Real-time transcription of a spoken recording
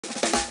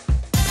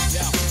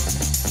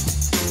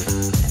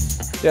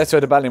Yeah,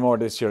 so the Ballymore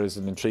this year is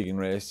an intriguing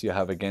race. You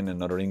have again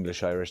another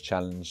English-Irish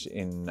challenge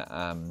in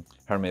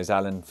Hermes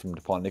Allen from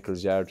the Paul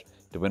Nichols yard,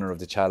 the winner of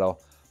the Challow.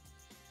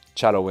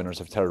 Challow winners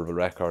have terrible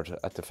record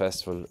at the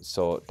festival,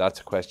 so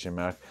that's a question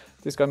mark.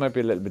 This guy might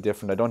be a little bit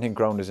different. I don't think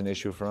ground is an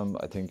issue for him.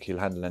 I think he'll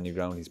handle any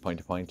ground. He's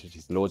point-to-pointed.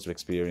 He's loads of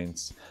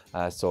experience,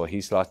 so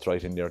he slots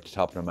right in there at the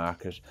top of the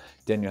market.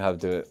 Then you have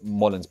the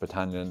Mullins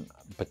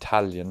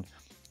battalion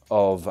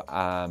of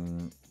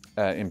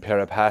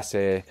Impera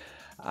Passe,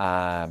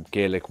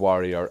 Gaelic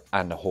Warrior,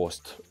 and a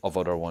host of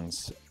other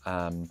ones.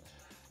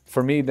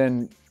 For me,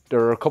 then,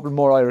 there are a couple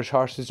more Irish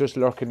horses just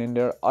lurking in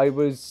there. I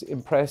was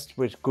impressed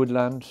with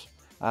Goodland.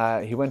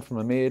 He went from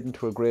a maiden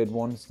to a grade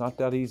 1. It's not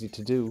that easy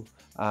to do.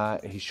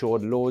 He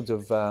showed loads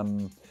of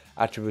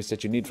attributes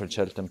that you need for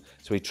Cheltenham.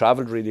 So he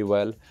travelled really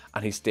well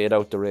and he stayed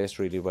out the race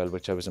really well,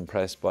 which I was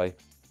impressed by.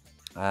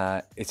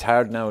 It's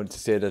hard now to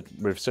say that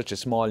we're such a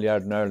small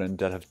yard in Ireland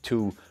that have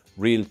two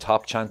real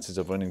top chances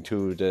of winning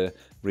two of the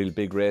real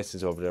big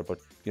races over there. But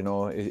you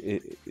know,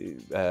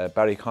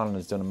 Barry Conlon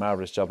has done a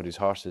marvellous job with his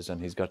horses,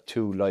 and he's got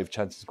two live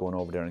chances going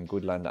over there in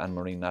Goodland and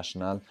Marine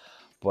National.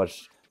 But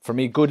for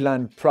me,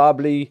 Goodland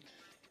probably,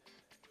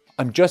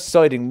 I'm just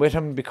siding with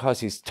him because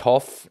he's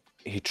tough.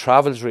 He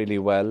travels really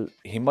well.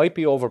 He might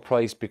be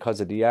overpriced because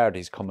of the yard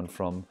he's coming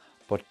from,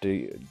 but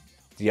the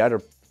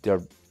yard,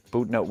 they're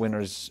booting out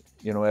winners.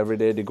 You know, every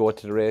day they go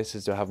to the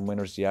races, they're having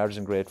winners. The yard's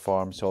in great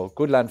form. So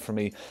Goodland for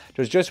me.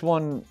 There's just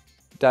one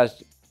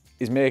that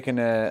is making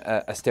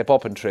a step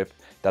up in trip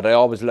that I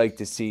always like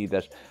to see,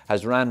 that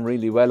has ran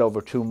really well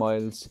over 2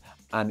 miles,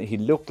 and he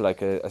looked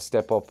like a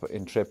step up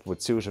in trip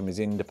would suit him. He's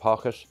in the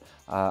pocket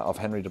of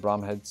Henry de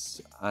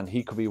Bromhead's, and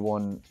he could be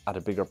one at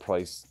a bigger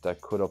price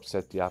that could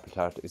upset the apple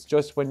tart. It's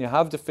just when you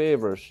have the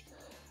favourite,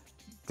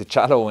 the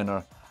Challow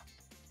winner,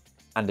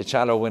 and the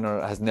Challow winner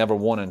has never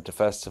won at the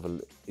festival,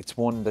 it's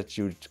one that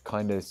you'd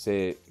kind of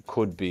say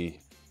could be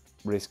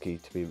risky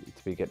to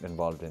be getting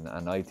involved in.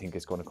 And I think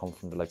it's going to come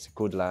from the likes of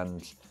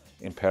Goodland,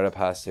 Impera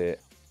Passe,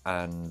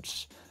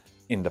 and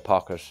In the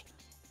Pocket.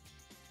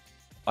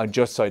 I'm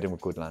just siding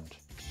with Goodland.